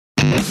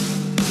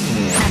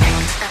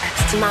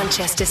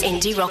Manchester's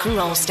indie rock and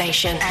roll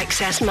station,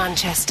 XS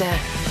Manchester.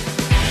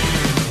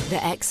 The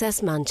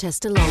XS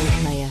Manchester Long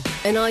Player,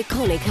 an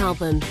iconic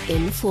album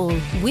in full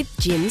with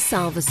Jim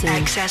Salverson.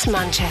 XS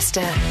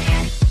Manchester.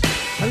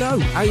 Hello,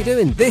 how you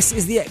doing? This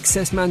is the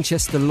XS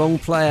Manchester Long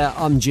Player.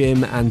 I'm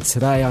Jim, and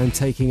today I'm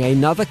taking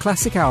another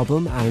classic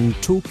album and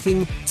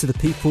talking to the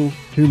people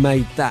who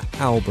made that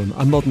album,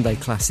 a modern day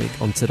classic,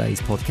 on today's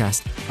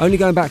podcast. Only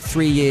going back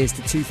 3 years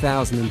to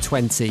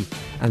 2020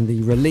 and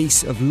the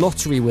release of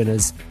Lottery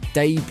Winners'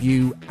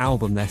 debut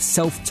album, their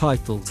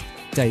self-titled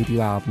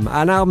debut album.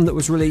 An album that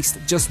was released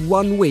just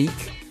 1 week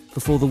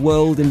before the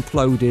world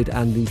imploded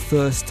and the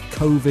first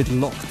COVID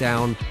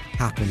lockdown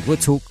happened. We'll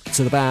talk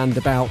to the band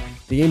about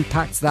the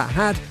impact that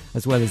had,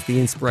 as well as the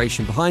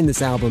inspiration behind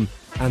this album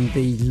and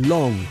the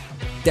long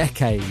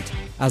decade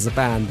as a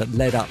band that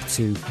led up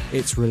to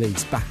its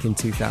release back in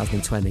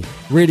 2020.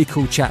 Really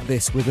cool chat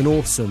this with an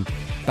awesome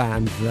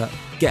band that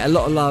get a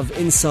lot of love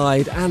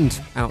inside and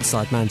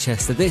outside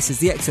Manchester. This is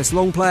the XS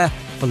Long Player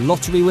for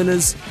Lottery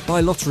Winners by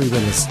Lottery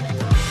Winners.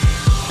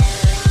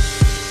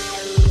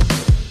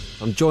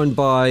 I'm joined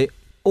by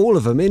all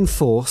of them in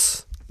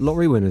force,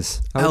 Lottery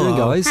Winners. How are you doing,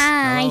 guys?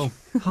 Hi. Hello.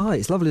 Hi,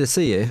 it's lovely to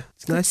see you.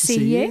 It's nice to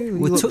see you. You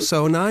look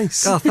so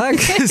nice. Oh,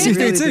 thanks. You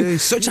really do.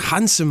 Such a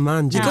handsome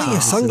man. You've got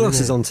your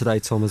sunglasses on today,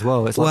 Tom, as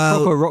well. It's like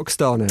proper rock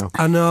star now.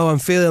 I know, I'm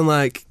feeling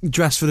like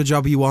dress for the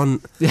job you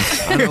want.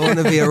 I don't want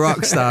to be a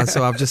rock star,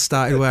 so I've just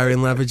started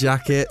wearing leather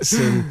jackets.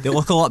 And They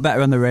look a lot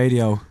better on the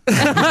radio.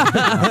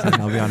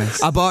 I'll be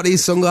honest. I bought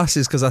these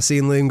sunglasses because I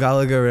seen Liam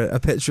Gallagher, a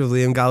picture of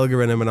Liam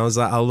Gallagher in them, and I was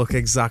like, I'll look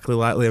exactly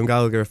like Liam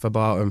Gallagher if I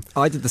bought them.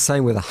 I did the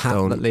same with a hat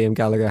that Liam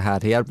Gallagher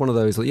had. He had one of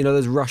those, you know,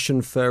 those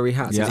Russian furry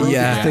hats. Yeah. It was like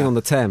Yeah. a thing on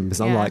the Thames.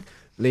 I'm like,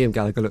 Liam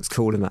Gallagher looks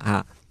cool in that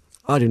hat.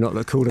 I do not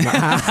look cool in that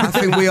hat. I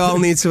think we all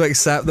need to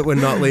accept that we're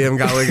not Liam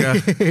Gallagher.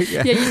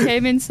 Yeah, you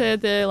came into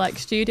the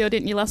studio,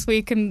 didn't you, last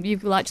week, and you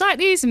were like, "Do you like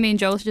these?" And me and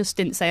Joel just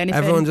didn't say anything.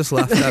 Everyone just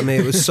laughed at me.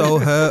 It was so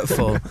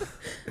hurtful.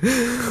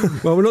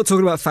 Well, we're not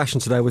talking about fashion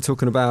today. We're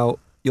talking about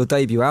your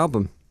debut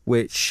album,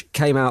 which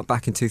came out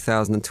back in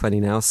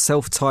 2020 now,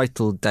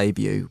 self-titled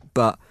debut.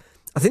 But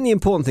I think the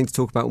important thing to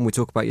talk about when we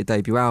talk about your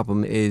debut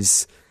album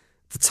is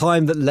the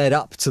time that led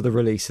up to the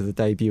release of the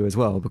debut as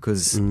well,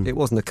 because it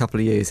wasn't a couple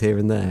of years here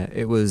and there.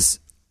 It was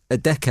a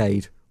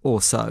decade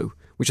or so,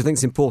 which I think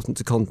is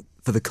important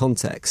for the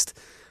context.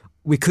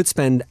 We could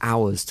spend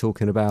hours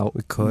talking about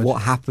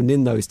what happened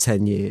in those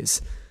 10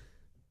 years,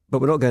 but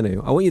we're not going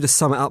to. I want you to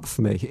sum it up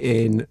for me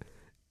in,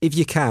 if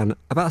you can,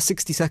 about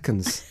 60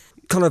 seconds.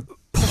 Kind of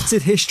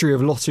potted history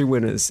of Lottery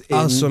Winners.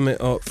 I'll sum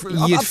it up.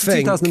 You'd up to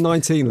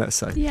 2019, let's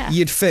say. Yeah.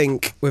 You'd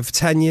think with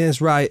 10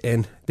 years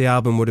writing, the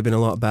album would have been a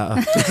lot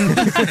better.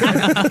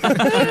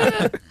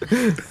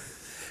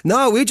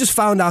 No, we just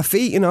found our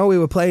feet, we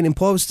were playing in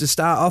pubs to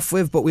start off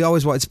with, but we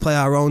always wanted to play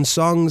our own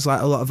songs.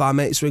 Like a lot of our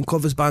mates were in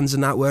covers bands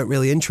and that weren't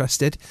really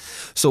interested.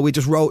 So we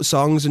just wrote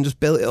songs and just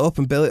built it up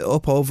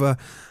over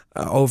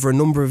a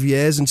number of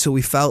years until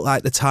we felt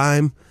like the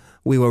time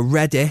we were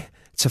ready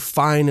to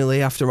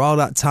finally, after all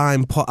that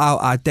time, put out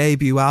our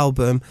debut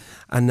album.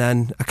 And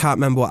then I can't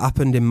remember what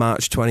happened in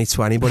March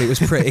 2020, but it was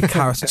pretty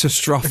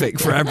catastrophic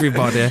for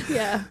everybody.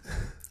 Yeah.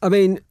 I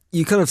mean,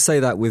 you kind of say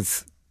that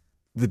with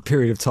the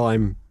period of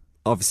time,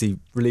 obviously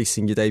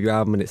releasing your debut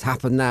album, and it's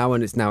happened now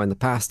and it's now in the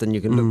past, and you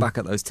can look back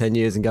at those 10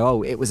 years and go,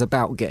 oh, it was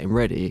about getting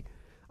ready.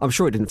 I'm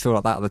sure it didn't feel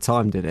like that at the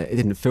time, did it? It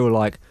didn't feel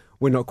like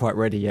we're not quite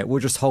ready yet.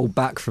 We'll just hold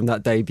back from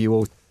that debut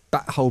or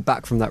hold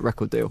back from that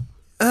record deal.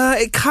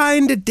 It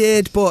kind of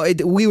did,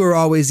 but we were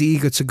always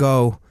eager to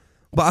go.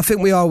 But I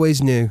think we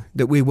always knew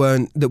that we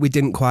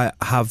didn't quite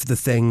have the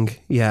thing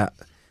yet.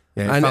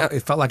 Yeah,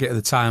 it felt like it at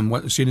the time.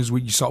 As soon as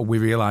we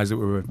realised that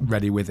we were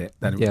ready with it,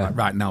 then it was like,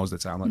 right, now's the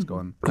time, let's go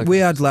on. We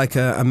had like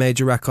a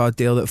major record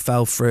deal that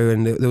fell through,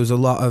 and there was a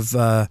lot of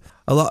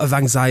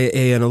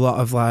anxiety and a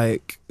lot of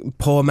like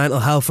poor mental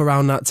health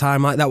around that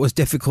time. Like that was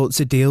difficult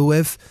to deal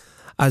with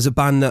as a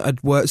band that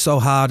had worked so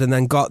hard and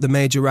then got the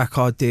major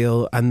record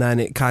deal, and then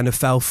it kind of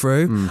fell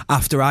through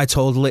after I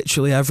told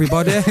literally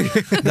everybody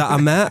that I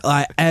met.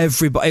 Like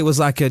everybody, it was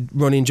like a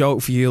running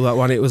joke for you. Like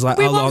when it was like,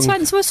 we once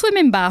went to a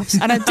swimming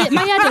bath and I dipped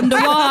my head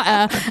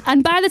underwater,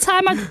 and by the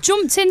time I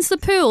jumped into the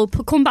pool,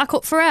 come back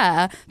up for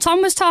air,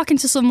 Tom was talking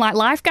to some like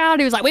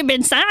lifeguard who was like, "We've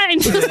been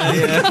signed." It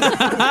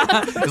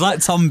was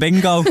like Tom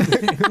Bingo.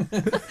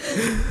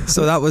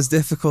 So that was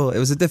difficult. It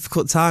was a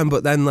difficult time,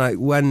 but then like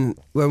when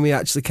we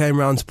actually came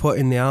around to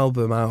putting the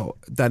album out,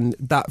 then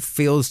that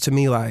feels to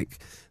me like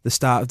the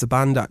start of the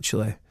band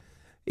actually.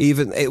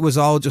 Even it was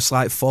all just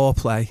like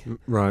foreplay.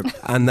 Right.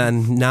 And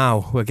then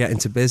now we're getting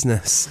to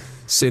business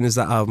as soon as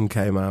that album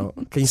came out.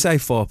 Can you say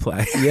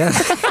foreplay? Yeah.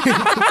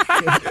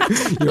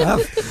 You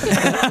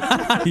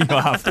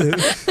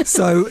have.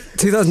 So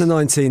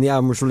 2019, the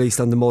album was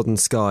released under Modern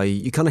Sky.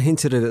 You kind of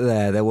hinted at it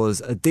there. There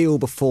was a deal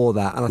before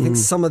that, and I think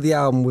some of the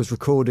album was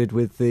recorded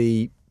with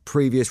the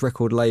previous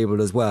record label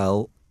as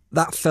well.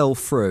 That fell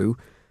through.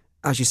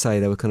 As you say,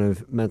 there were kind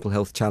of mental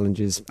health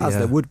challenges, as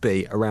there would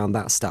be around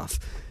that stuff.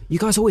 You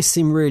guys always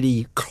seem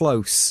really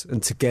close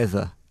and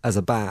together as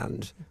a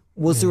band.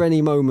 Was there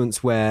any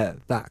moments where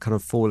that kind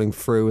of falling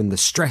through and the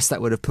stress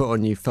that would have put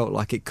on you felt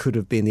like it could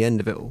have been the end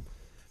of it all?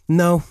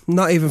 No,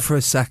 not even for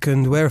a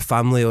second. We're a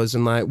family, us,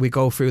 and like we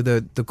go through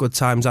the good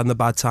times and the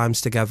bad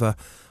times together.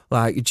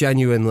 Like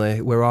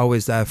genuinely, we're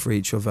always there for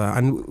each other,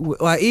 and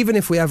like even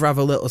if we ever have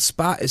a little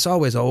spat, it's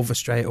always over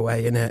straight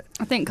away, innit?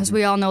 I think because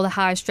we all know the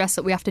high stress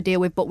that we have to deal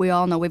with, but we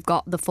all know we've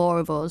got the four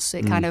of us.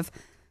 It kind of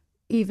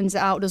evens it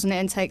out, doesn't it,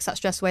 and takes that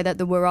stress away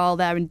that we're all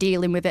there and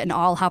dealing with it and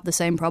all have the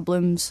same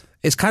problems.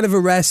 It's kind of a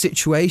rare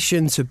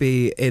situation to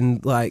be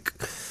in. Like,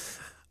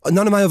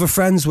 none of my other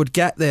friends would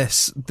get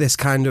this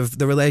kind of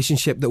the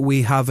relationship that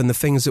we have and the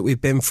things that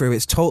we've been through.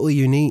 It's totally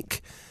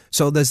unique.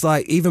 So there's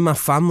like, even my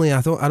family,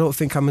 I don't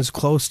think I'm as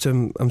close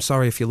to, I'm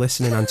sorry if you're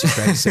listening, Auntie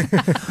Tracy.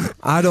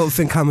 I don't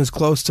think I'm as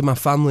close to my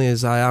family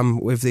as I am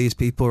with these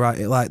people, right?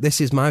 Like,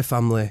 this is my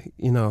family,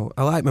 you know.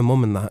 I like my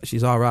mum and that,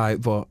 she's all right,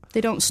 but...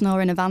 They don't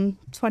snore in a van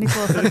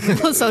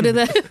 24/7, so do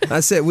they?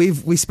 That's it,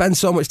 we spend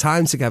so much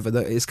time together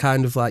that it's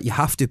kind of like, you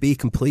have to be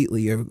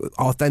completely your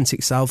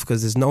authentic self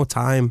because there's no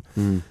time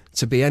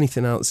to be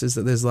anything else, is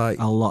that there's like...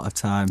 A lot of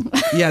time.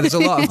 Yeah, there's a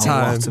lot of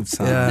time. A lot of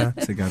time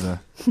together.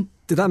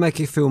 Did that make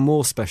it feel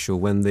more special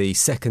when the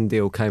second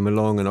deal came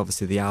along and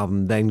obviously the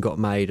album then got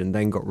made and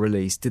then got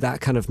released? Did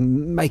that kind of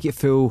make it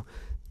feel,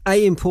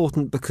 A,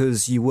 important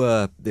because you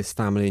were this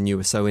family and you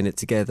were so in it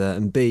together,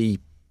 and B,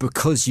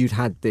 because you'd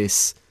had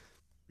this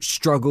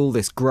struggle,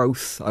 this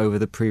growth over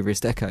the previous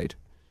decade?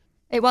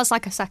 It was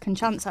like a second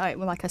chance, right?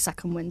 Like a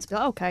second win to be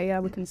like, okay, yeah,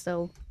 we can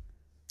still...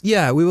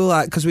 Yeah, we were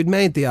like, because we'd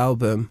made the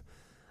album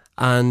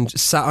and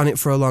sat on it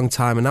for a long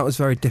time, and that was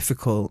very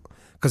difficult.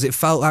 Because it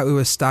felt like we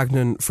were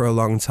stagnant for a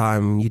long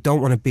time. You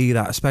don't want to be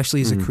that,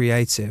 especially as a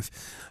creative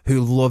who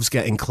loves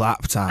getting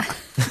clapped at.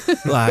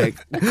 Like,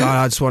 God,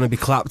 I just want to be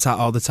clapped at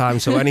all the time.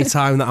 So any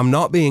time that I'm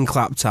not being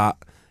clapped at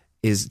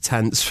is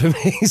tense for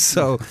me.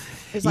 So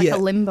it was like a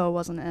limbo,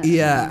 wasn't it?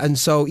 Yeah, and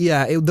so,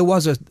 there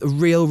was a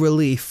real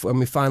relief when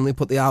we finally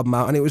put the album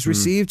out, and it was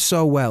received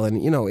so well,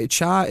 and, you know, it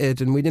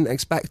charted, and we didn't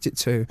expect it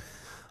to.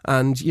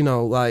 And, you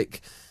know, like,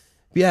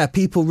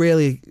 people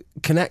really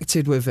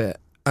connected with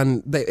it,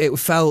 and it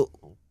felt...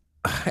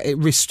 It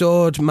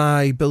restored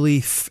my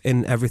belief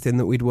in everything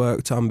that we'd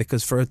worked on,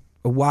 because for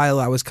a while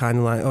I was kind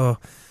of like, oh,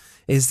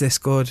 is this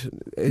good?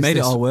 Made it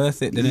all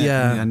worth it, didn't it?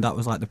 Yeah. And that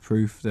was like the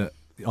proof that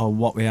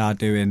what we are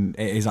doing,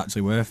 it is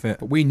actually worth it.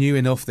 But we knew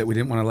enough that we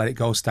didn't want to let it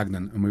go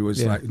stagnant, and we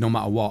was like, no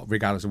matter what,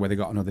 regardless of whether they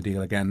got another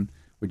deal again,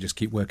 we'd just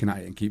keep working at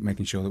it and keep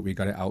making sure that we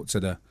got it out to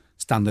the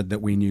standard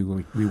that we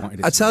knew we wanted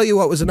it to. I tell you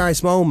what was a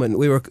nice moment.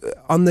 We were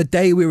on the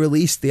day we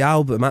released the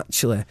album,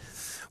 actually,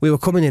 we were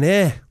coming in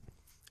here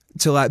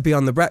to like be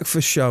on the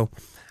breakfast show,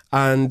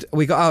 and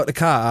we got out of the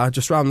car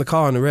just round the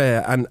corner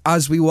here, and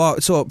as we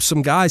walked up,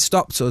 some guy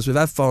stopped us with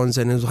headphones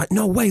in and was like,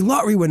 no way,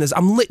 lottery winners,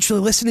 I'm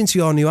literally listening to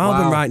your new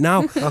album right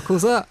now. How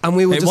cool's that? And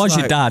we were It just was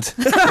like, your dad.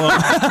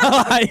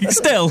 Like,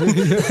 still.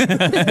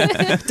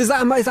 Is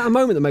that a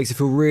moment that makes it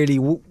feel really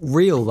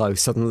real though,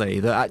 suddenly,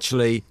 that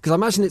actually, because I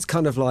imagine it's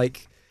kind of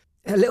like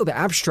a little bit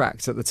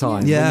abstract at the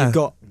time. Yeah. When you've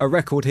got a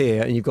record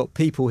here and you've got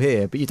people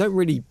here, but you don't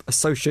really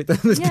associate them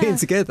as being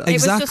together. It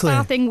was just Exactly.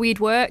 our thing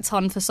we'd worked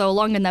on for so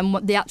long, and then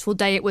the actual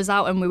day it was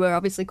out and we were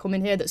obviously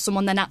coming here, that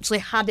someone then actually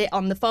had it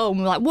on the phone.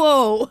 We were like,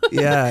 whoa.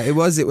 Yeah, it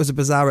was a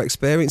bizarre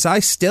experience. I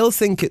still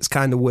think it's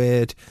kind of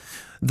weird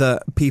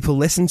that people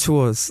listen to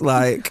us.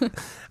 Like,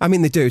 I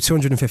mean, they do.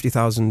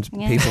 250,000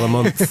 people a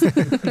month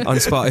on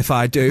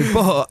Spotify do,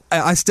 but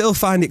I still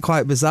find it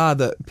quite bizarre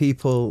that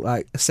people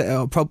like say,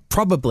 oh,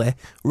 probably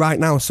right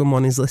now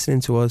someone is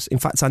listening to us. In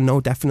fact, I know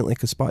definitely,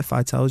 because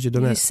Spotify tells you,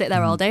 doesn't You it? just sit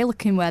there all day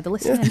looking where they're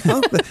listening.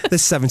 Oh,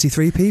 there's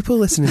 73 people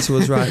listening to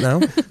us right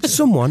now.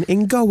 Someone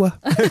in Goa.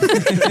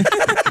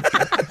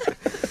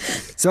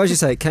 So as you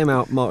say, it came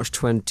out March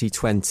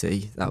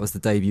 2020. That was the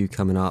debut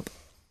coming up.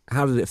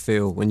 How did it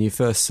feel when you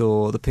first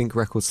saw the pink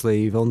record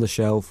sleeve on the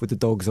shelf with the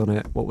dogs on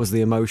it? What was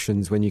the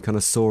emotions when you kind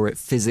of saw it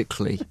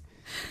physically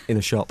in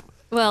a shop?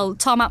 Well,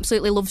 Thom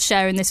absolutely loved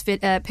sharing this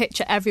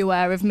picture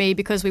everywhere of me,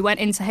 because we went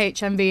into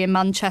HMV in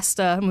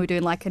Manchester and we were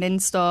doing like an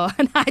in-store,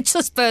 and I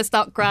just burst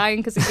out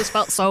crying because it just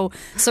felt so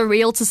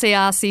surreal to see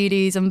our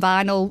CDs and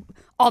vinyl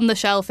on the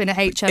shelf in a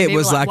HMV. It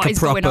was like a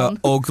proper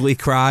ugly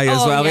cry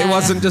as well. Yeah. It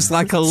wasn't just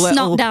like a little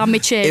snot down my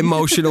chin.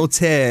 emotional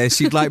tear.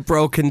 She'd like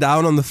broken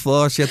down on the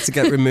floor. She had to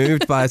get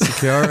removed by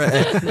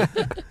security.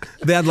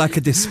 They had like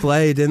a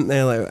display, didn't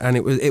they? Like, and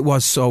it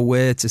was so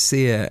weird to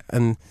see it.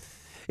 And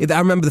I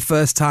remember the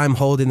first time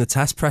holding the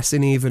test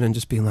pressing even, and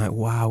just being like,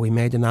 wow, we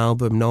made an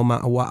album. No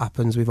matter what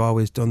happens, we've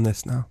always done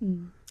this now.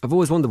 I've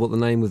always wondered what the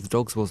name of the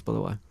dogs was, by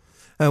the way.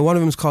 One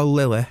of them's called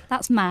Lily.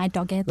 That's my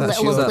doggy. The That's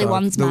little your ugly dog.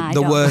 one's my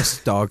the dog.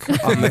 worst dog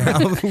on the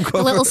album cover.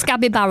 The little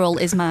scabby barrel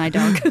is my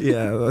dog.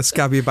 Yeah, a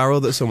scabby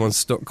barrel that someone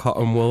stuck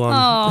cotton wool on,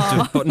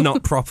 Aw. but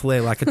not properly,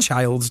 like a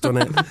child's done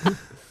it.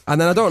 And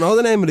then I don't know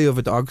the name of the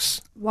other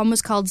dogs. One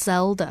was called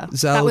Zelda.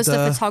 Zelda. That was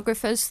the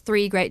photographers,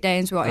 3 Great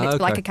Danes. We wanted it to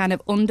be like a kind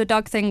of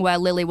underdog thing where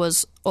Lily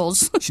was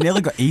us. She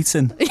nearly got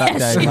eaten that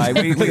Yes, day. Like,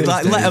 we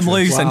like, let them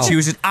loose and she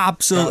was just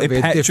absolutely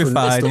That'd be a different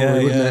petrified.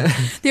 story, wouldn't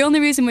it? The only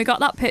reason we got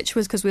that pitch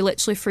was because we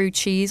literally threw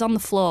cheese on the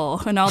floor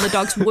and all the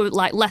dogs were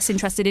like less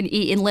interested in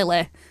eating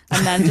Lily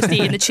and then just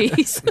eating the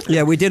cheese.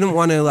 Yeah, we didn't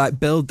want to like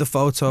build the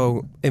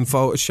photo in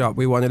Photoshop.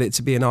 We wanted it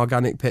to be an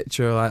organic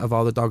picture like of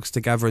all the dogs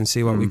together and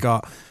see what we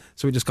got.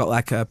 So we just got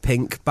like a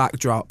pink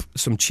backdrop,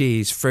 some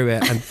cheese, threw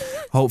it, and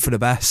hope for the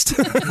best.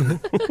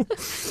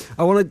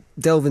 I want to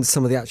delve into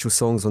some of the actual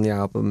songs on the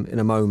album in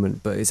a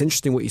moment, but it's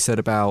interesting what you said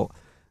about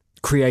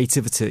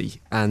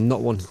creativity and not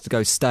wanting to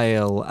go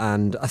stale.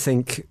 And I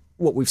think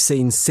what we've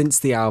seen since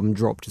the album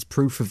dropped is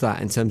proof of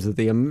that in terms of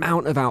the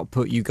amount of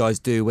output you guys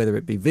do, whether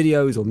it be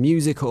videos or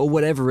music or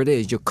whatever it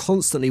is. You're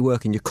constantly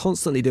working, you're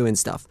constantly doing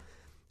stuff.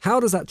 How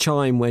does that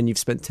chime when you've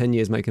spent 10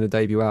 years making a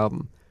debut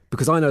album?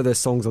 Because I know there's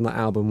songs on that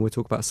album, we'll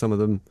talk about some of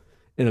them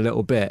in a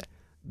little bit,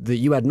 that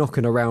you had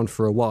knocking around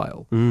for a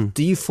while. Do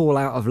you fall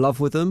out of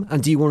love with them?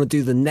 And do you want to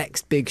do the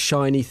next big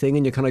shiny thing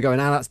and you're kind of going,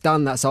 that's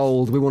done, that's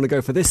old, we want to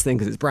go for this thing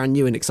because it's brand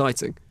new and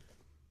exciting?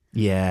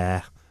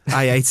 Yeah.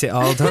 I ate it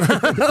all, don't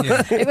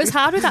I? It was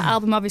hard with that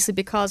album, obviously,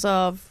 because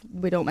of,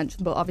 we don't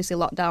mention, but obviously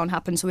lockdown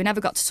happened, so we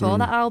never got to tour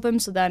that album.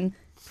 So then,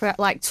 for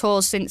like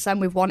tours since then,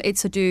 we've wanted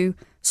to do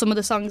some of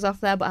the songs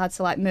off there, but had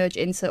to like merge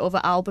into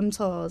other album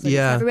tours. And It's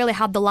never really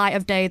had the light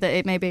of day that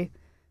it maybe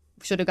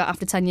should have got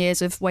after 10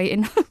 years of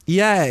waiting.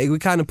 Yeah, we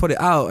kind of put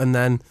it out and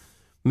then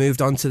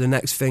moved on to the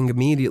next thing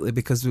immediately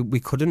because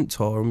we couldn't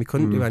tour and we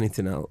couldn't do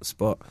anything else.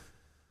 But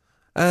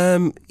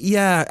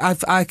yeah,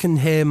 I can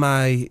hear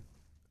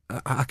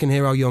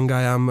how young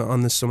I am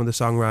on some of the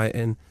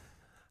songwriting,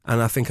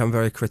 and I think I'm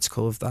very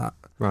critical of that.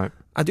 Right.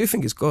 I do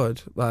think it's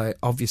good. Like,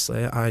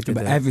 obviously, I did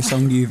But it. every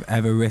song you've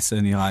ever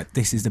written, you're like,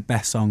 this is the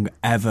best song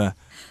ever.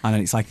 And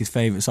then it's like his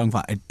favourite song for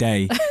like a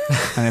day.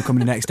 And then coming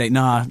the next day,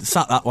 nah,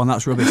 sack that one,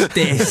 that's rubbish.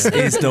 This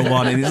is the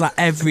one. And it's like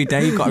every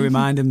day you've got to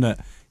remind him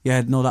that,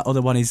 yeah, no, that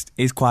other one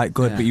is quite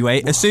good, but you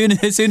wait. As soon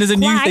as a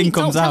new thing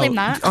comes don't out. tell him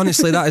that.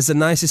 Honestly, that is the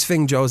nicest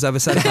thing Joe's ever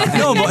said about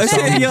No, but any as soon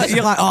song. as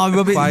you're like, oh,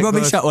 rubbish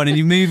good. that one, and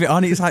you move it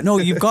on, it's like, no,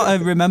 you've got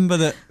to remember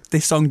that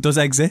this song does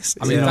exist.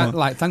 I mean, you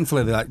know?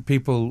 thankfully, like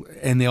people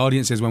in the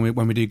audiences when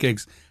we do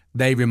gigs,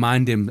 they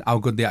remind him how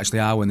good they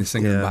actually are when they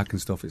sing them back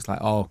and stuff. It's like,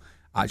 oh,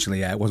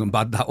 actually, yeah, it wasn't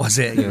bad. That was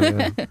it. You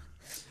know?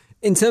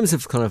 In terms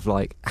of kind of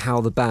like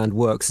how the band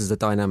works as a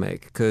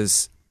dynamic,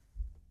 because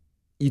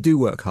you do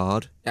work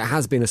hard. It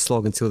has been a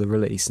slog until the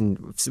release, and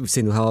we've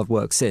seen the hard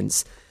work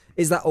since.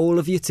 Is that all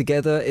of you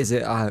together? Is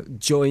it a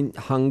joint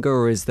hunger,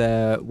 or is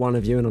there one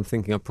of you, and I'm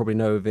thinking I probably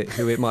know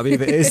who it might be,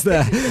 that is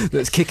there,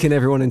 that's kicking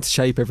everyone into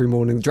shape every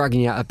morning,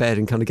 dragging you out of bed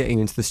and kind of getting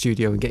you into the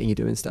studio and getting you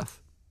doing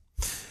stuff?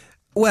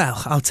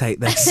 Well, I'll take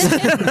this.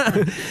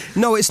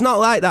 No, it's not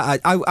like that.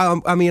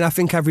 I mean, I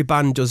think every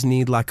band does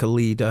need like a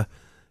leader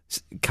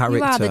character.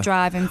 You are the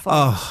driving force.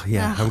 Oh,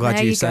 yeah, I'm glad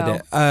there you you said go.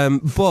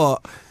 it.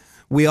 But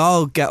we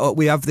all get up.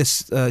 We have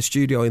this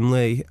studio in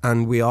Lee,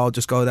 and we all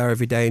just go there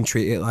every day and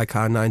treat it like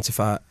our 9 to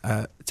 5,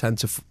 10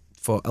 to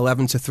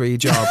 11 to 3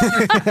 job.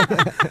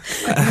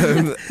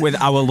 With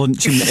our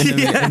lunch in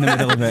the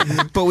middle of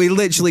it. But we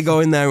literally go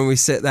in there and we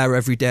sit there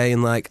every day,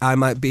 and like I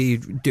might be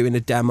doing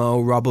a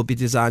demo, Rob will be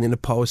designing a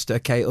poster,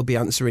 Kate will be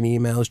answering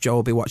emails, Joe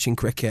will be watching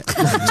cricket.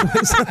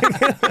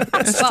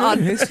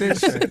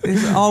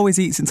 It always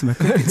eats into my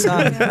cricket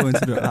time going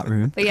to that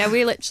room. But yeah,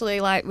 we literally,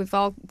 like, we've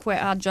all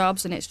quit our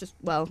jobs and it's just,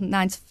 well,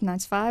 9 to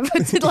 5,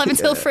 11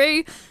 till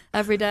 3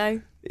 every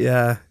day.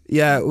 Yeah,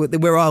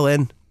 we're all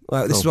in.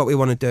 Like, this is what we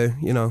want to do,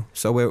 you know.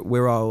 So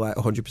we're all like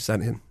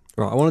 100% in.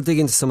 Right, I want to dig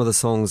into some of the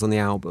songs on the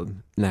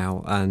album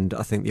now, and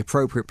I think the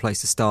appropriate place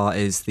to start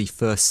is the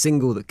first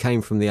single that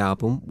came from the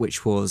album,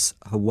 which was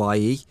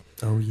Hawaii.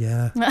 Oh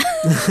yeah,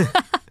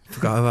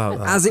 forgot about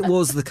that. As it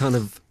was the kind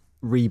of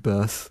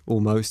rebirth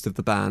almost of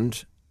the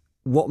band,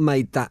 what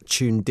made that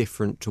tune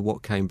different to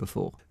what came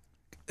before?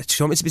 Do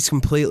you want me to be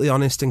completely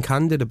honest and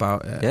candid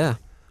about it? Yeah.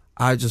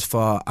 I just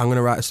thought, I'm going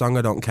to write a song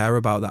I don't care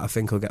about that I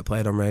think will get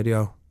played on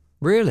radio.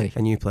 Really?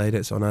 And you played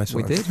it, so nice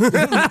We one. did.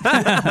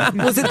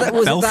 Was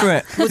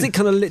it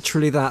kind of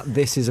literally that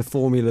this is a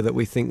formula that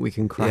we think we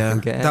can crack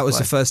and get? That was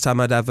the airplay? first time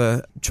I'd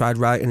ever tried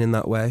writing in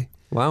that way.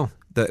 Wow.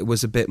 That it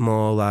was a bit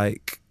more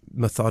like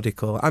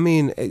methodical. I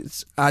mean,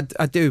 I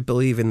do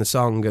believe in the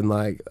song, and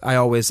like I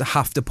always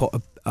have to put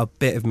a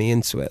bit of me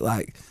into it.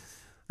 Like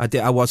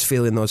I was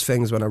feeling those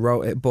things when I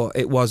wrote it, but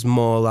it was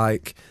more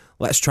like,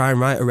 let's try and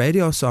write a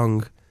radio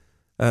song,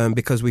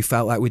 because we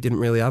felt like we didn't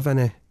really have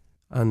any.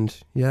 And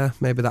yeah,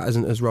 maybe that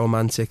isn't as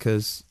romantic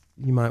as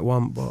you might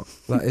want, but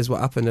that is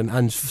what happened.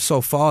 And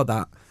so far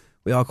that,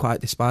 we all quite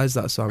despise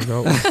that song,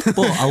 don't we?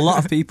 But a lot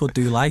of people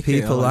do like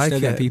it. People like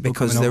it people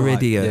because coming they're over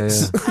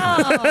idiots.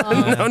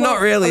 Oh. No,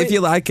 not really. If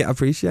you like it, I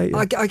appreciate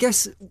it. I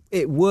guess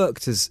it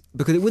worked because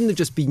it wouldn't have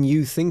just been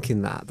you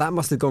thinking that. That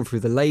must have gone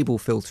through the label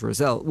filter as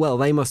well. Well,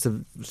 they must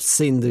have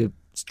seen the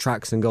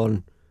tracks and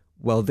gone,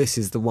 well, this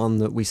is the one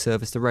that we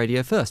service the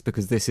radio first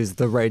because this is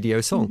the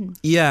radio song.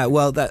 Yeah,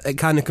 well, it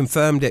kind of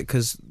confirmed it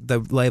because the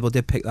label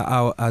did pick that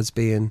out as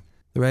being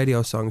the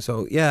radio song.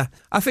 So, yeah,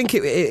 I think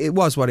it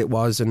was what it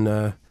was, and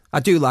I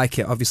do like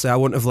it, obviously. I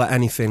wouldn't have let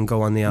anything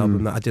go on the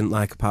album that I didn't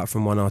like apart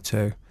from one or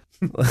two.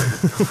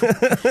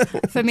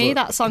 For me,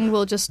 that song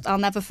I'll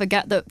never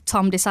forget that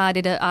Thom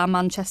decided at our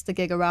Manchester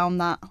gig around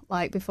that,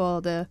 like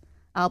before the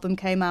album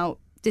came out,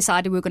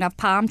 decided we were going to have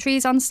palm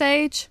trees on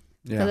stage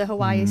for the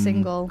Hawaii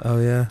single. Oh,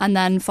 yeah. And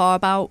then for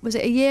about, was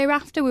it a year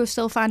after, we were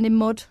still finding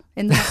mud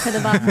in the back of the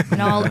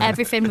van and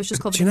everything was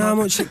just covered Do you in know how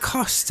mud. much it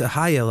costs to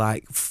hire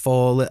like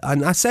 4,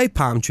 and I say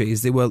palm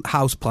trees, they were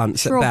house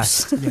plants at Shrubs.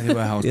 best. Yeah, they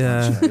were house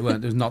Yeah. plants. They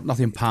weren't. There's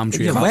nothing palm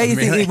tree. Yeah, about where, them,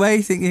 really. where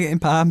you think you're getting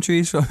palm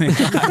trees from in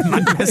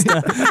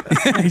Manchester?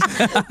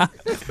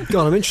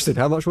 God, I'm interested.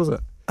 How much was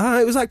it?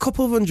 It was like a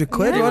couple of £100, Yeah.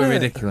 wasn't They were it?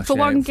 ridiculous. For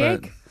yeah, one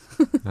gig.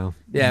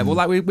 Yeah, well,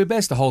 like we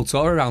based the whole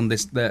tour around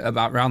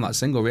around that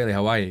single, really,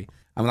 Hawaii.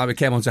 And like we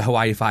came on to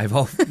Hawaii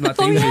 5-0, that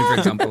theme tune, for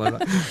example.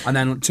 And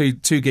then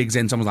two gigs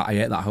in, someone was like, I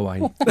hate that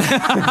Hawaii.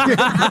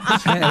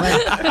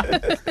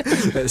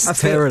 Let's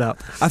tear it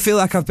up. I feel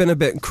like I've been a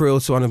bit cruel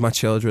to one of my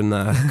children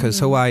there because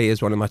Hawaii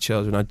is one of my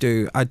children. I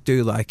do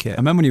like it. I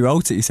remember when you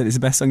wrote it, you said it's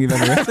the best song you've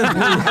ever written.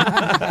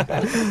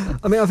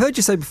 I mean, I've heard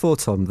you say before,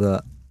 Thom,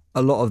 that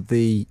a lot of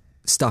the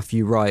stuff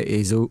you write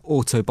is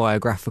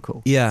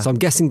autobiographical. Yeah. So I'm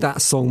guessing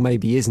that song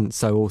maybe isn't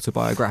so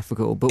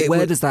autobiographical, but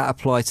where does that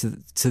apply to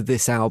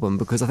this album?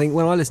 Because I think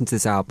when I listen to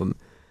this album,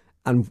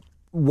 and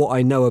what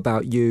I know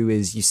about you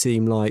is you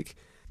seem like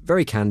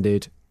very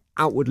candid,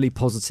 outwardly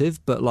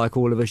positive, but like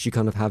all of us, you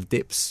kind of have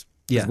dips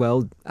as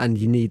well, and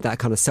you need that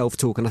kind of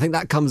self-talk. And I think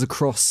that comes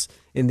across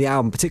in the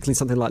album, particularly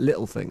something like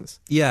Little Things,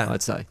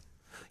 I'd say.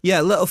 Yeah,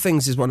 Little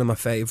Things is one of my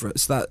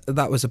favourites.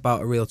 That was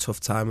about a real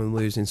tough time and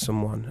losing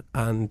someone.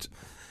 And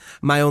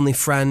My Only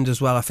Friend as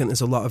well, I think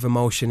there's a lot of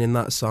emotion in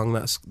that song.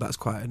 That's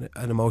quite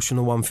an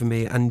emotional one for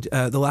me. And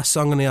the last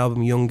song on the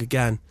album, Young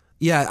Again.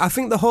 Yeah, I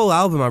think the whole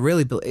album, I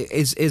really believe,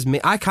 is me.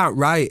 I can't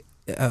write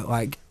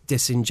like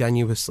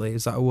disingenuously,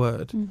 is that a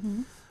word?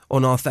 Mm-hmm.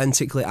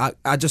 Unauthentically.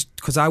 I just,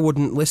 because I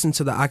wouldn't listen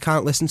to that. I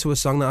can't listen to a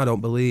song that I don't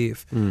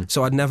believe.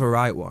 So I'd never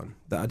write one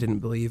that I didn't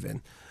believe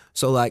in.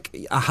 So like,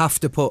 I have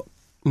to put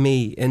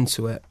me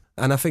into it.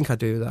 And I think I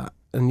do that.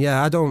 And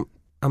yeah,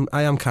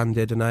 I am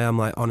candid and I am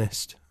like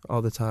honest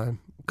all the time.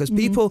 Because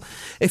people,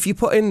 if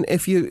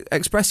you're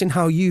expressing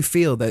how you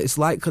feel, that it's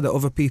likely that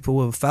other people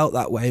will have felt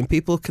that way and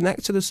people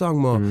connect to the song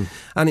more.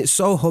 And it's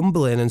so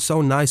humbling and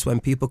so nice when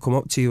people come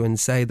up to you and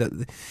say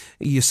that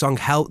your song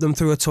helped them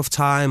through a tough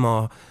time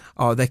or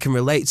they can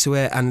relate to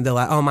it and they're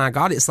like, oh my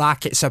God, it's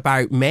like it's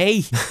about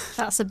me.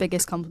 That's the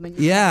biggest compliment.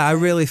 Yeah, I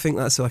really think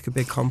that's like a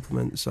big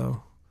compliment.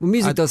 So, well,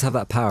 music does have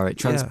that power. It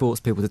transports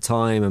people to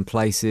time and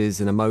places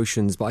and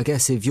emotions. But I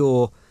guess if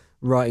you're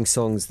writing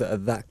songs that are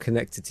that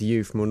connected to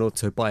you from an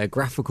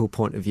autobiographical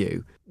point of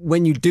view,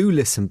 when you do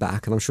listen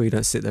back, and I'm sure you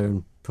don't sit there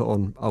and put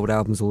on old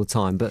albums all the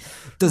time, but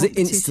does it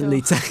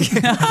instantly take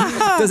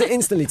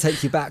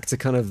you back to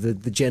kind of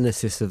the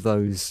genesis of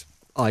those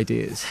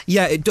ideas?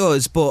 Yeah, it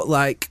does, but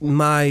like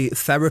my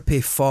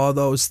therapy for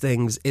those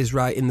things is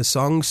writing the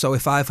song. So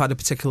if I've had a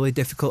particularly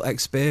difficult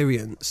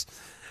experience,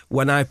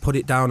 when I put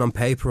it down on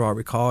paper or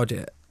record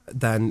it,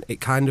 then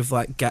it kind of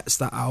like gets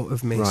that out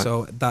of me. Right.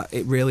 So that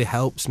it really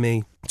helps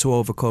me to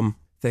overcome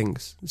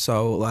things.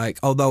 So like,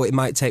 although it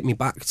might take me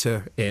back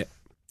to it,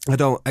 I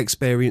don't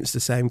experience the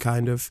same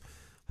kind of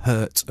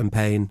hurt and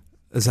pain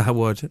as I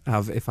would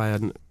have if I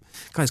hadn't.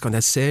 God, it's gone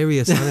dead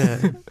serious,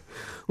 hasn't it?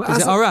 Is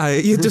it all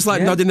right? You're just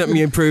like nodding at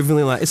me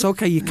approvingly like, it's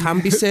okay, you can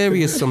be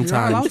serious You're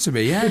sometimes. allowed to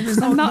be, yeah. There's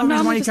no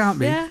reason why you can't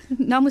be. Yeah,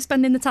 now we're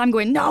spending the time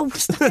going, no,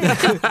 stop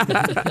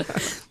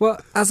it.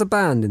 Well, as a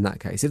band in that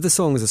case, if the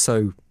songs are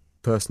so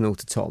personal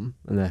to Thom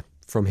and they're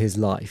from his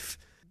life,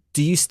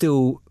 do you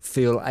still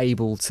feel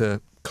able to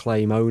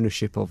claim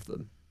ownership of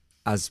them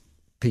as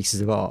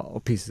pieces of art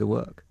or pieces of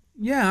work?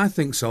 Yeah, I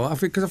think so.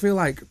 Because I feel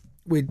like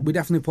we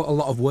definitely put a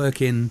lot of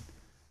work in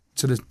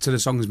to the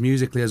songs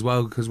musically as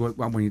well. Because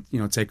when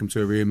you take them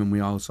to a room and we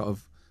all sort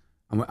of,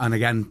 and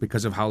again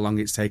because of how long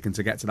it's taken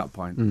to get to that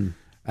point.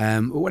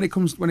 But when it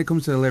comes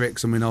to the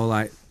lyrics, and we know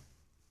like,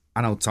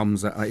 I know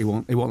Tom's he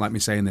won't like me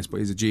saying this, but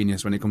he's a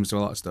genius when it comes to a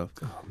lot of stuff.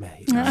 Oh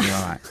mate, you're all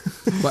right.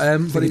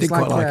 But it's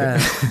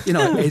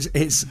like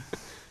it's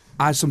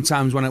I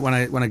sometimes when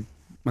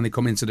they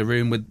come into the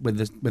room with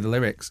the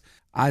lyrics,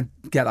 I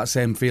get that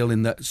same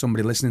feeling that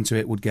somebody listening to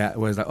it would get,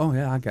 where it's like, oh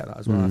yeah, I get that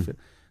as well. I feel,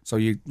 so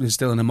there's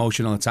still an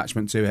emotional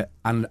attachment to it,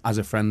 and as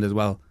a friend as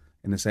well,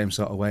 in the same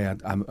sort of way,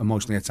 I'm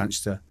emotionally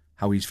attached to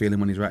how he's feeling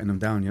when he's writing them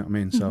down. You know what I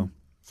mean? So.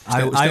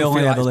 I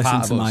only ever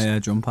listen to my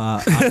drum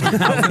part.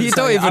 You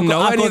don't even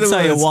know any I of the could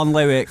tell you words. one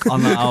lyric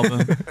on that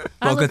album, but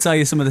I could tell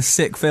you some of the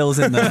sick fills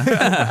in there.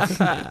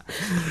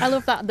 I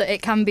love that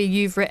it can be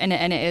you've written it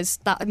and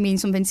that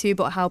means something to you,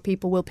 but how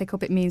people will pick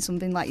up it means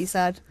something, like you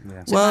said.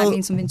 Yeah. So it might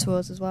mean something to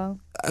us as well.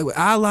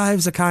 Our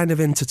lives are kind of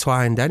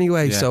intertwined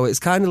anyway, so it's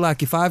kind of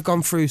like if I've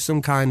gone through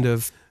some kind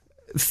of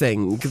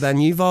thing, then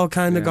you've all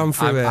kind of gone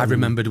through it. I've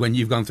remembered when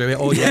you've gone through it.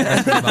 Oh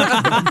yeah,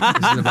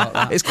 this is about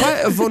that. It's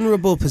quite a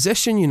vulnerable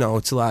position, you know,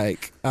 to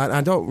like,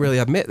 I don't really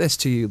admit this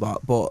to you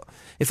lot, but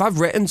if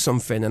I've written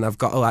something and I've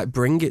got to like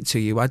bring it to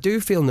you, I do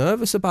feel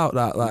nervous about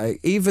that.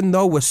 Like, even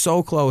though we're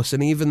so close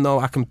and even though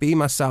I can be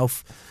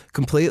myself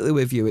completely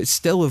with you, it's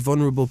still a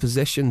vulnerable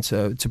position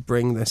to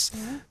bring this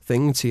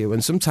thing to you.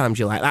 And sometimes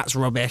you're like, that's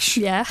rubbish.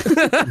 Yeah.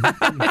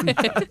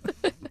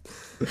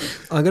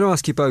 I'm going to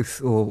ask you both,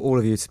 or all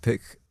of you, to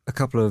pick a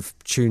couple of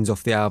tunes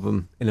off the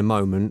album in a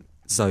moment.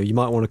 So you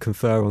might want to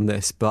confer on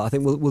this, but I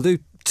think we'll do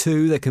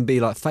two. There can be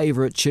like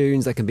favourite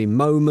tunes, there can be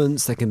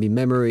moments, there can be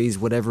memories,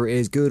 whatever it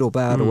is, good or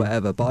bad or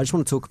whatever. But I just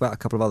want to talk about a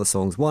couple of other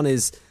songs. One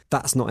is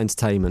That's Not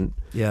Entertainment,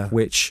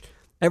 which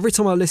every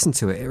time I listen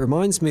to it, it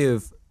reminds me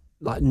of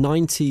like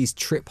 90s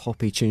trip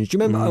hoppy tunes. Do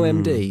you remember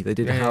OMD? They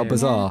did How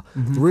Bizarre.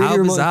 Really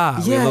How Bizarre.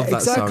 Yeah, we love that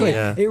exactly. song.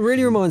 Yeah. It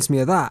really reminds me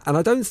of that. And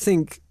I don't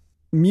think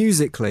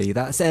musically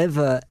that's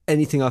ever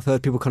anything I've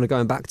heard people kind of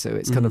going back to.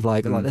 It's kind of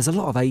like there's a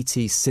lot of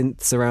 80s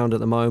synths around at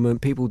the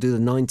moment. People do the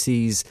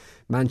 90s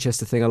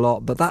Manchester thing a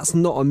lot, but that's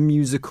not a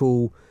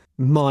musical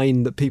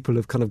mine that people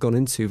have kind of gone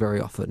into very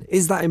often.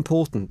 Is that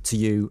important to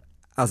you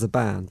as a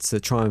band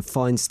to try and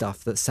find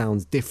stuff that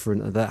sounds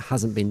different and that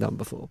hasn't been done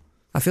before?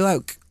 I feel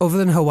like other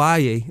than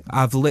Hawaii,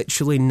 I've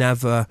literally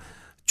never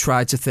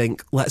tried to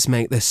think, let's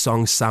make this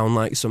song sound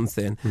like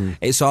something.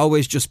 It's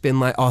always just been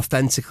like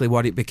authentically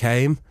what it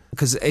became.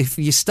 Because if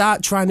you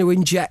start trying to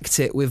inject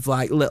it with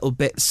like little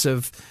bits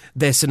of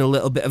this and a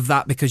little bit of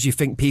that because you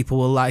think people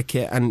will like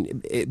it,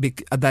 and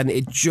then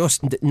it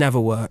just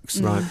never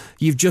works. Right.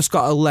 You've just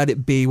got to let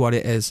it be what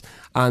it is,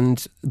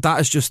 and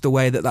that is just the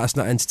way that That's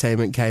Not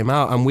Entertainment came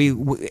out. And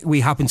we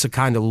happen to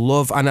kind of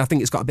love, and I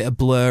think it's got a bit of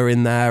Blur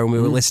in there, and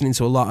we were listening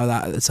to a lot of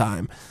that at the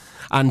time.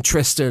 And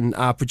Tristan,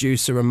 our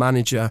producer and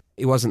manager,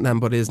 he wasn't then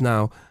but is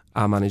now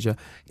our manager,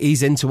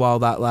 he's into all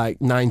that like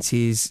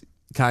 90s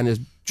kind of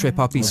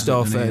trip-hoppy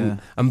stuff, and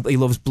he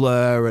loves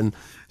Blur, and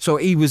so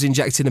he was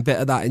injecting a bit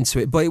of that into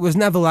it. But it was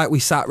never like we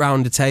sat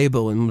round a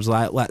table and was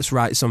like, let's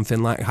write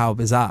something like How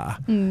Bizarre.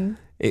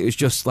 It was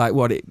just like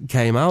what it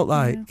came out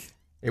like.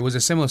 It was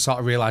a similar sort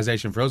of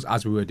realisation for us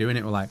as we were doing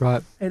it. We're like,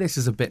 right, hey, this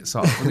is a bit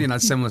sort of,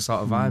 similar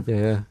sort of vibe.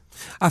 Yeah.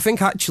 I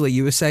think actually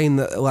you were saying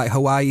that like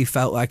Hawaii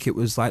felt like it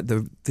was like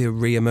the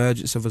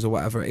re-emergence of us or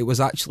whatever. It was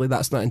actually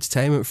That's Not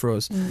Entertainment for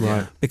us.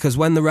 Right. Because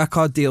when the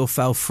record deal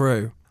fell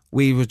through,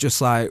 we were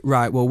just like,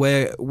 right, well,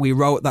 we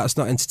wrote That's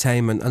Not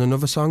Entertainment and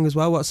another song as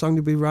well. What song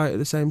did we write at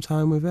the same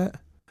time with it?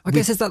 I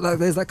guess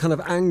there's that kind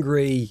of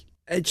angry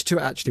edge to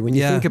it, actually, when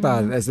you think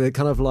about it. There's the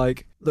kind of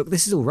like, look,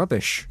 this is all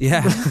rubbish.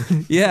 Yeah.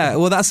 Yeah,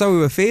 well, that's how we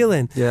were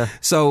feeling. Yeah.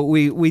 So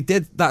we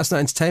did That's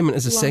Not Entertainment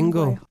as a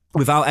single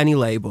without any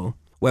label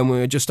when we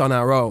were just on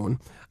our own,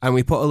 and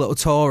we put a little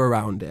tour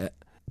around it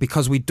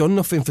because we'd done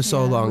nothing for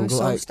so long. We were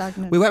so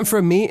stagnant. We went for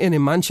a meeting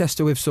in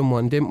Manchester with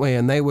someone, didn't we?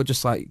 And they were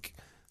just like,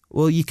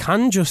 well, you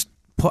can just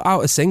put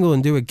out a single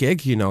and do a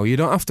gig, you know, you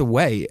don't have to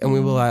wait. And we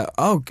were like,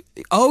 oh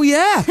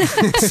yeah.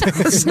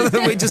 So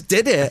then we just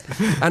did it,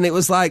 and it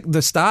was like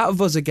the start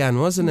of us again,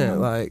 wasn't it?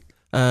 Like,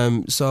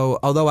 so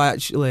although I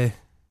actually,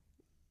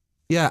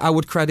 I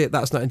would credit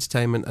That's Not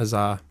Entertainment as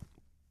our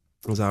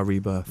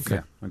rebirth.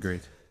 Yeah,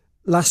 agreed.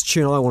 Last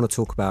tune I want to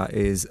talk about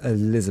is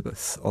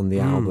Elizabeth on the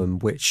album,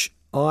 which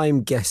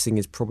I'm guessing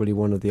is probably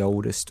one of the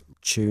oldest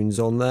tunes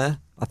on there.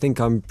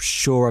 I'm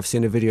sure I've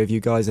seen a video of you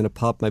guys in a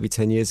pub maybe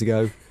 10 years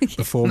ago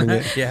performing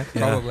it. Yeah,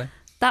 probably.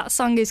 That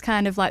song is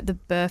kind of like the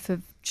birth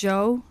of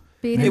Joe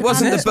being in It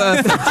wasn't the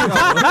birth of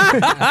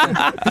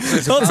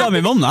Joe. Don't tell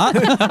me mum that.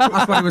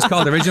 That's what it was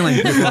called originally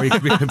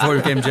before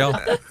he became Joe.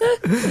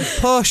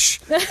 Push.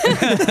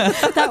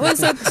 That was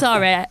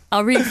sorry,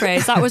 I'll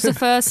rephrase. That was the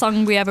first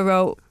song we ever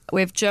wrote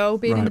with Joe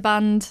being in the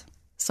band.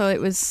 So it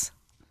was.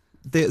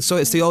 So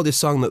it's the oldest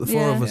song that the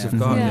four of us have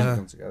got. Yeah.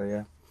 Come together,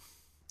 yeah.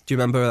 Do you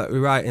remember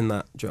rewriting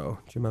that, Joe?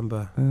 Do you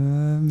remember?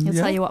 He'll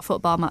tell you what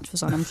football match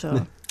was on, I'm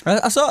sure.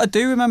 I sort of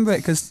do remember it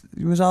because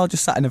we was all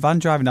just sat in a van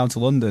driving down to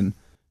London.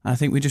 And I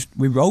think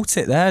we wrote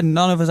it there.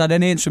 None of us had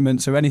any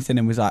instruments or anything,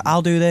 and was like,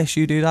 I'll do this,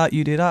 you do that,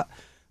 you do that.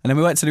 And then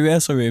we went to the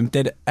rehearsal room,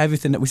 did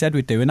everything that we said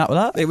we'd do, and that was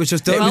that. It was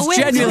just done. It was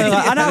genuinely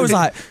like, and I was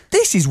like,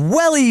 this is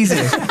well easy.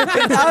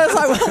 I was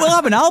like, we'll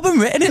have an album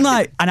written in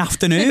like an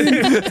afternoon.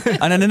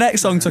 And then the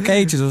next song took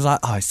ages. I was like,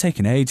 it's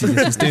taking ages.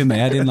 This is doing my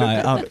head in.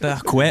 Like, I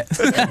quit.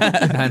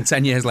 And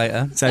 10 years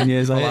later. 10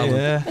 years later,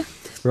 yeah.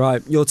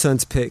 Right, your turn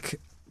to pick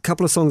a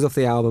couple of songs off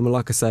the album, and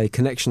like I say,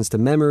 connections to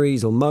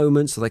memories or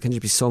moments, or they can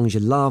just be songs you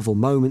love or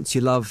moments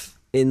you love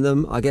in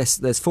them. I guess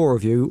there's four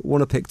of you.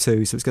 Want to pick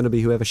two, so it's going to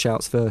be whoever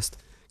shouts first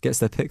gets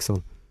their picks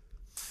on.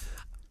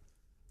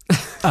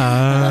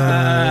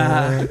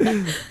 I'd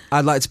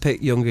like to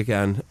pick Young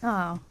Again.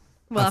 Oh.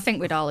 Well, I think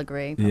we'd all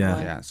agree. Probably.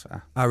 Yeah, that's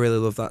fair. I really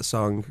love that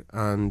song,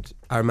 and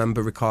I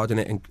remember recording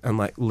it and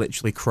like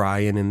literally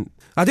crying. And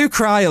I do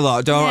cry a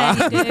lot, don't I?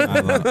 Yeah, you do.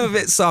 I'm a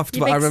bit soft,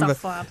 You're but I big remember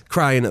soft lad.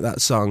 crying at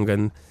that song.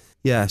 And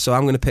Yeah, so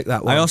I'm going to pick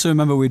that one. I also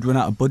remember we'd run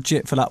out of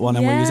budget for that one,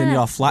 and we was in Yeah.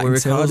 your flat. we in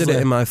recorded Tilsley.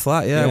 it in my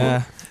flat,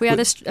 yeah. We had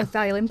a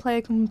violin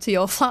player come to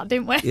your flat,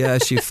 didn't we? Yeah,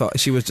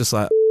 she was just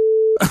like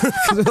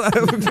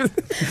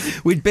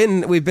we'd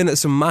been at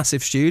some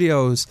massive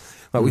studios.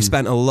 Like we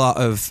spent a lot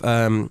of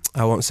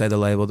I won't say the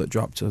label that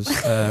dropped us,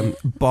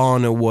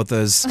 Barner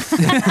Wuthers.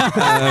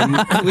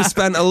 We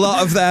spent a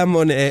lot of their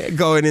money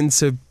going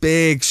into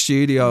big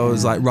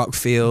studios like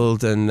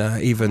Rockfield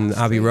and even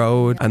Abbey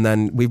Road, and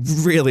then we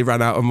really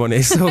ran out of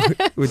money, so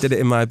we did it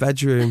in my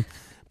bedroom.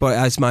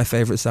 But it's my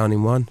favourite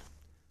sounding one.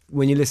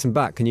 When you listen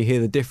back, can you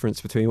hear the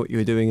difference between what you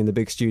were doing in the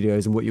big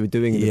studios and what you were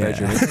doing in the Yeah.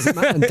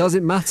 bedroom? And does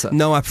it matter?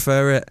 No, I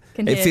prefer it.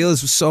 Can It hear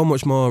feels so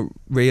much more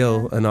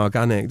real and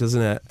organic,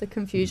 doesn't it? the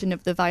confusion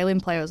of the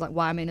violin player. I was like,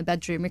 why am I in a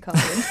bedroom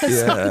recording?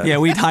 Yeah. Yeah,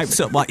 we'd hyped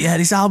up like, yeah,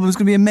 this album's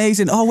going to be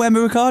amazing. Oh, where am I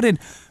recording?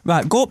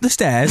 Right, go up the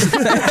stairs.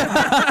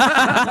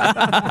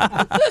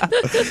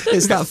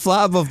 It's that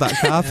flat above that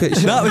carpet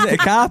shop. That was it, a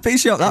carpet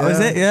shop. That was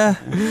it, yeah.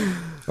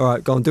 All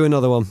right, go on, do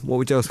another one. What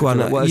would you else? Go on,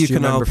 what else you do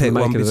can all remember from pick the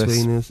one making of this?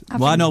 between us.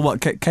 Well, I know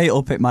what Kate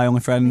will pick My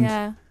Only Friend.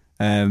 Yeah.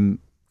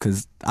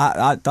 Because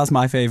that's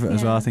my favourite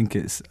as well. Yeah. I think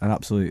it's an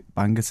absolute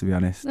banger, to be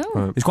honest. Oh.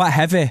 Right. It's quite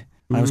heavy.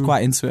 I was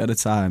quite into it at the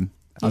time.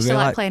 Do you I still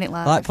really like playing it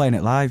live? I like playing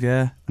it live,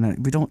 yeah. And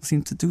then we don't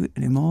seem to do it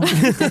anymore. We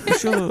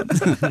should.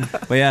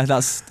 But yeah,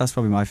 that's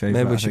probably my favourite.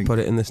 Maybe we I should think. put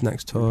it in this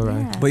next tour,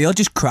 right? Yeah. But you'll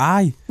just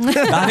cry.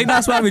 I think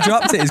that's why we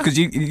dropped it, is because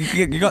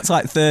you got to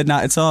like third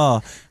night of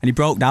tour and you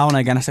broke down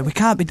again. I said, we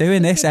can't be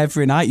doing this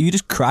every night. You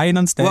just crying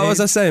on stage. What was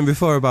I saying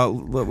before about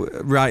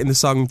writing the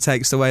song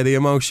takes away the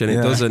emotion? It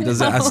Yeah. doesn't, does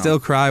it? I still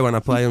cry when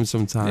I play them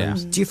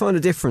sometimes. Do you find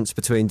a difference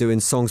between doing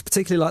songs,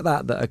 particularly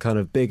like that are kind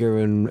of bigger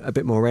and a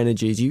bit more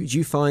energy? Do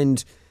you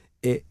find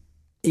it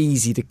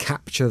easy to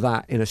capture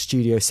that in a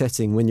studio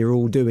setting when you're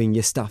all doing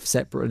your stuff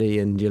separately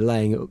and you're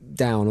laying it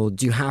down, or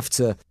do you have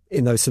to,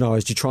 in those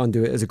scenarios, do you try and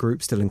do it as a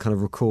group still and kind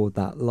of record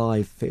that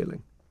live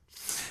feeling?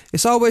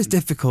 It's always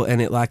difficult,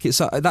 in it. Like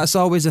that's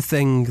always a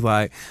thing.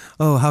 Like,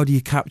 oh, how do you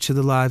capture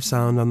the live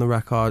sound on the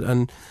record?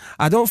 And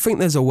I don't think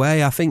there's a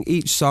way. I think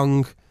each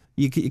song.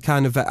 You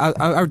kind of.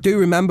 I do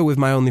remember with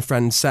My Only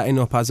Friend setting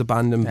up as a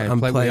band and we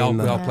playing. all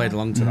that. played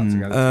along to that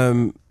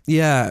together.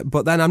 Yeah,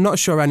 but then I'm not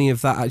sure any of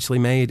that actually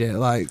made it.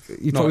 Like,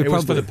 you No, probably, it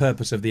was for the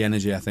purpose of the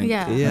energy, I think.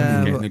 Yeah.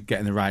 Yeah, And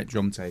getting the right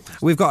drum take.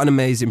 We've got an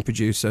amazing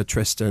producer,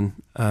 Tristan,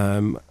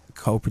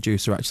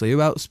 co-producer actually.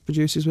 Who else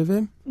produces with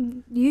him?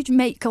 You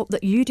make up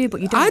that you do,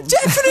 but you don't. I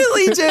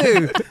definitely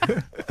do.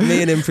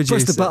 Me and him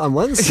produce. Press the button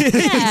once.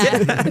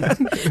 Yeah.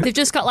 They've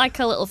just got like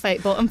a little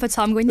fake button for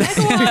Tom going, yeah,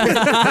 go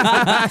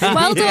on.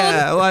 Well done.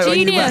 Yeah, like when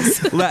you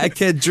Genius. let a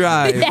kid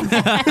drive.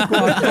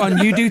 Go on,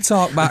 you do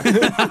talk back.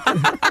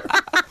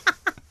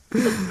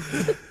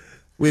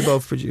 We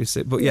both produce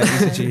it, but yeah,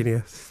 he's a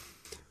genius.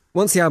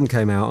 Once the album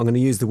came out, I'm going to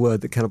use the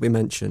word that cannot be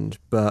mentioned,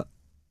 but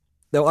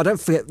no, I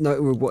don't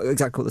know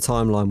exactly what the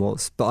timeline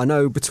was, but I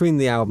know between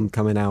the album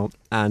coming out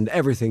and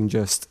everything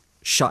just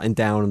shutting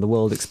down and the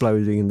world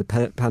exploding and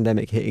the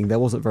pandemic hitting, there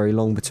wasn't very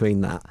long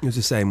between that. It was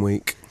the same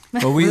week.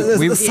 Well,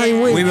 The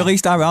same week. we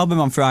released our album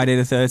on Friday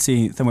the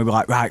 13th and we were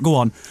like, right, go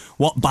on,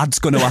 what bad's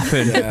going to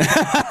happen?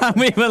 And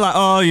we were like,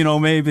 oh,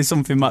 maybe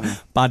something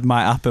bad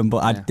might happen, but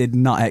I did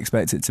not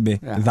expect it to be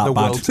that The bad.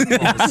 world.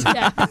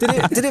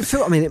 Did it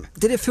feel? I mean,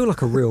 did it feel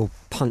like a real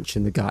punch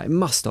in the gut? It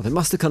must have. It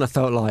must have kind of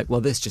felt like,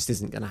 well, this just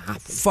isn't going to happen.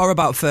 For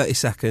about 30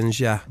 seconds,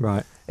 yeah.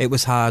 Right. It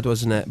was hard,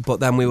 wasn't it? But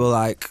then we were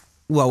like,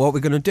 well, what are we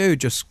going to do?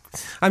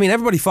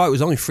 Everybody thought it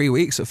was only 3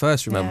 weeks at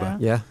first, remember?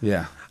 Yeah. Yeah.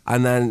 Yeah.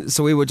 And then,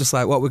 so we were just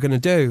like, what we're going to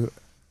do?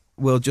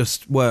 We'll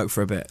just work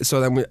for a bit. So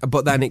then,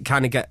 but then it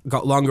kind of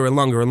got longer and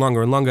longer and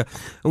longer and longer.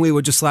 And we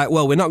were just like,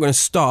 well, we're not going to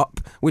stop.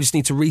 We just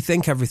need to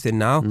rethink everything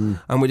now.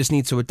 And we just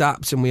need to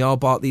adapt. And we all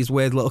bought these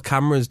weird little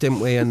cameras,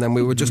 didn't we? And then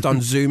we were just on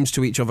Zooms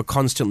to each other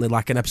constantly,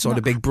 like an episode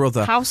of Big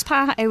Brother. House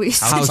party we used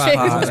to House do.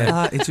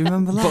 party. Do you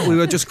remember that? But we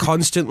were just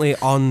constantly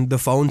on the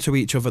phone to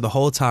each other the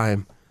whole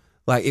time.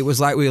 Like, it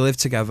was like we lived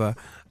together.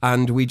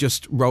 And we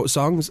just wrote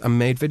songs and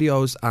made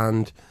videos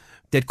and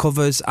did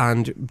covers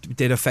and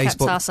did a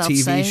Facebook ourselves TV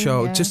sane,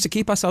 show yeah. just to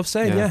keep ourselves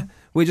sane. Yeah,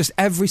 we just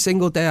every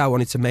single day I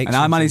wanted to make. And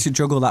I managed to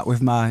juggle that with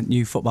my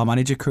new football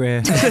manager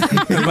career.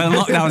 When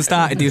lockdown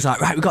started, he was like,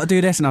 right, we've got to do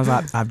this. And I was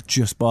like, I've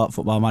just bought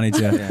Football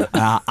Manager.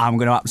 I'm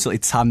going to absolutely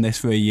tan this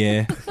for a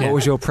year. What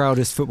was your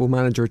proudest football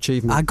manager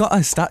achievement? I got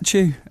a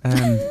statue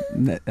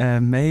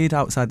made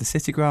outside the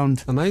City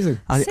ground. Amazing.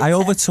 I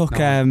overtook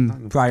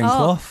Brian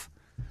Clough.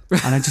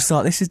 And I just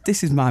thought, this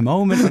is my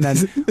moment. And then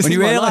when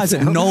you realise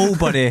that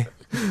nobody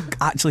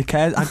actually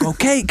cares, I go,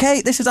 Kate,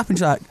 this has happened.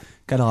 She's like,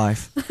 get a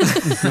life.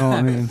 You know what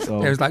I mean?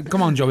 So, It was like,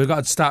 come on, Joe, we've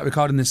got to start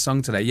recording this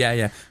song today.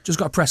 Yeah. Just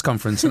got a press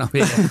conference and I'll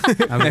be here.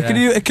 can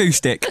you do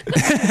acoustic?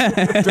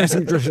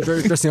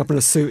 dressing up in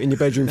a suit in your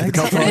bedroom for the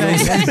cup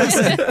finals.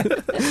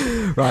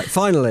 Right,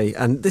 finally,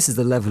 and this is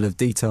the level of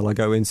detail I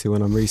go into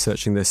when I'm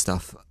researching this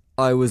stuff.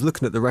 I was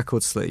looking at the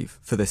record sleeve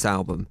for this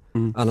album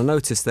and I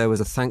noticed there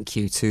was a thank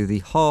you to the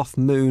Half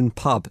Moon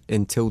pub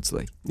in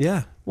Tilsley.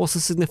 Yeah. What's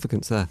the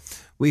significance there?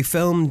 We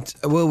filmed.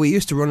 Well, we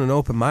used to run an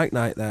open mic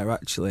night there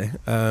actually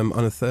on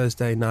a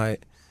Thursday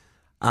night,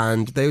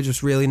 and they were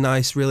just really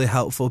nice, really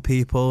helpful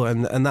people,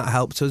 and that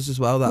helped us as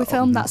well. We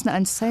filmed That's Not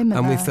Entertainment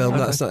and there. we filmed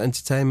That's Not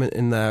Entertainment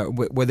in there,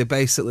 where they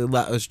basically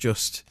let us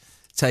just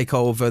take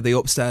over the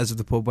upstairs of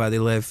the pub where they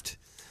lived.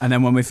 And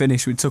then when we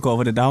finished, we took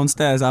over the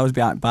downstairs. I was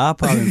behind bar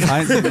pouring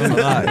pints and stuff like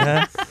that,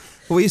 yeah.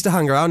 Well, we used to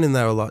hang around in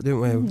there a lot,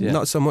 didn't we? Yeah.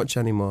 Not so much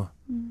anymore.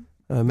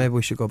 Maybe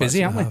we should go back Busy,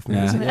 to aren't the we?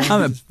 half. Yeah.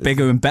 I'm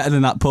bigger and better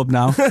than that pub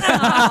now.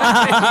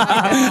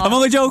 I'm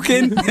only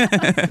joking.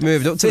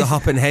 Moved up to the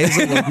Hop and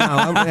Hazelwood now,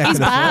 haven't we? He's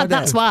bad,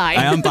 that's why.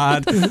 I am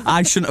bad.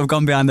 I shouldn't have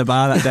gone behind the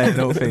bar that day, I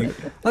don't think.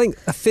 I think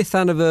a 5th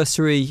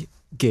anniversary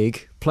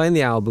gig, playing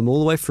the album all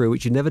the way through,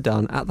 which you'd never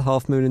done, at the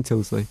Half Moon in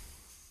Tilsley.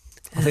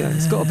 I think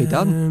it's got to be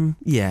done.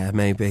 Yeah,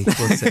 maybe.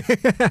 We'll see.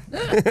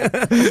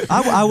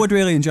 I would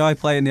really enjoy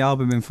playing the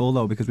album in full,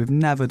 though, because we've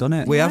never done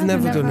it. We have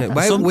never done it.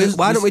 Why Some-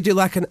 don't we do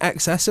like an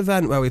XS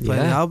event where we play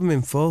the album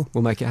in full?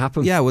 We'll make it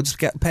happen. Yeah, we'll just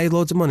get paid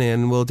loads of money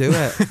and we'll do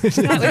it.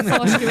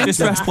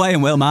 Just press play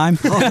and we'll mime.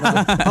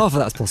 Half of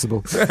that's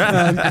possible.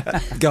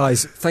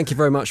 Guys, thank you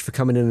very much for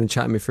coming in and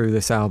chatting me through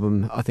this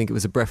album. I think it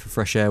was a breath of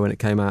fresh air when it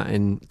came out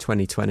in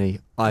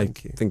 2020. I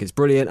think it's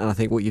brilliant, and I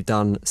think what you've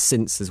done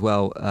since as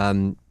well,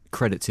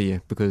 credit to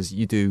you, because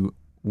you do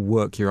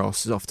work your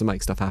asses off to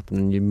make stuff happen,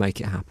 and you make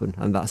it happen,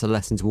 and that's a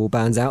lesson to all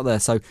bands out there.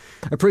 So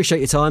appreciate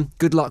your time,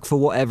 good luck for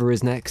whatever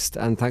is next,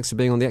 and thanks for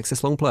being on the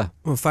XS Long Player.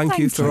 Well, thank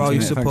you for all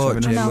your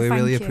support, Jim. No, we thank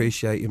really you.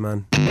 appreciate you,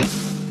 man. The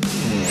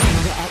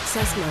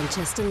XS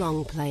Manchester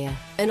Long Player,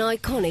 an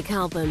iconic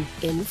album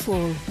in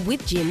full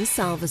with Jim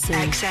Salverson.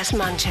 XS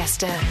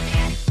Manchester.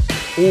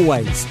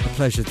 Always a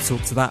pleasure to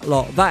talk to that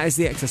lot. That is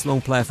the XS Long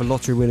Player for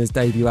Lottery Winners'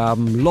 debut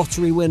album,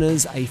 Lottery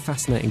Winners, a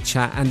fascinating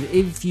chat. And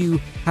if you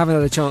haven't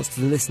had a chance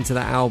to listen to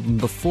that album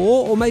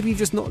before, or maybe you've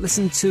just not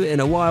listened to it in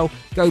a while,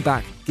 go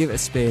back, give it a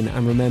spin,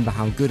 and remember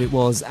how good it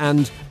was.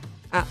 And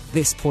at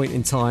this point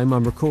in time,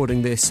 I'm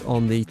recording this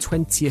on the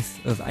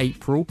 20th of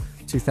April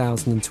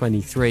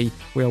 2023.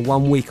 We are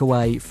 1 week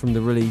away from the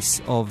release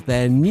of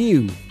their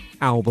new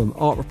album,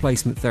 Art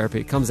Replacement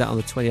Therapy. It comes out on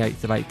the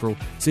 28th of April.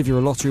 So if you're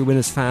a Lottery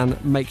Winners fan,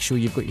 make sure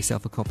you've got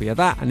yourself a copy of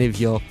that. And if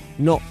you're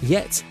not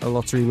yet a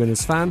Lottery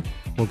Winners fan,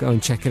 well, go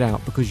and check it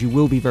out, because you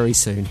will be very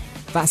soon.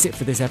 That's it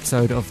for this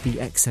episode of the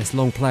XS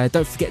Long Player.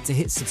 Don't forget to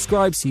hit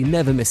subscribe so you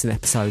never miss an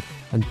episode.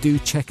 And do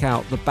check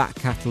out the back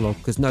catalogue,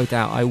 because no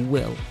doubt I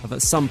will have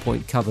at some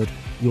point covered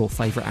your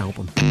favourite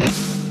album.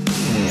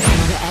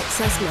 The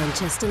XS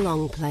Manchester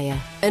Long Player,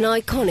 an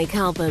iconic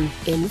album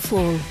in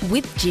full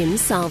with Jim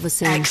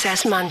Salverson.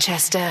 XS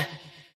Manchester.